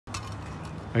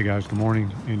Hey guys, good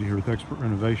morning. Andy here with Expert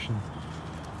Renovation.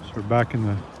 So we're back in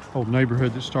the old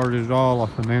neighborhood that started it all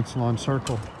off the Nansalon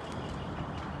Circle.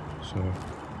 So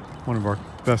one of our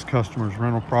best customers,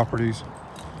 rental properties.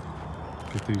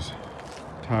 Get these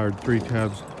tired 3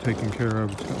 tabs taken care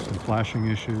of. It's got some flashing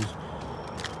issues.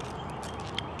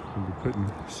 We'll be putting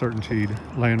certainteed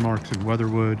landmarks in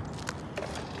weatherwood,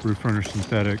 roof runner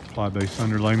synthetic, fly base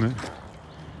underlayment,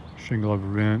 shingle over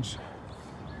vents,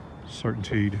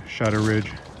 certainteed shadow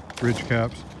ridge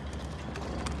caps.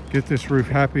 Get this roof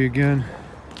happy again.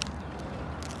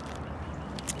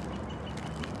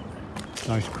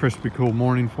 Nice crispy cool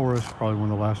morning for us, probably one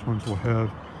of the last ones we'll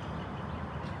have.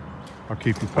 I'll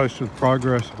keep you posted with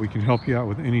progress. If we can help you out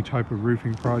with any type of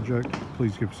roofing project,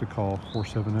 please give us a call,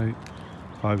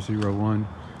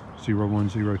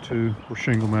 478-501-0102. We're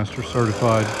Shingle Master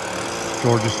certified,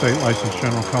 Georgia State licensed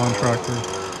general contractor,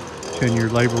 10-year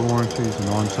labor warranties and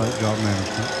on-site job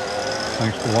management.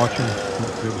 Thanks for watching.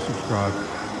 Don't forget to subscribe.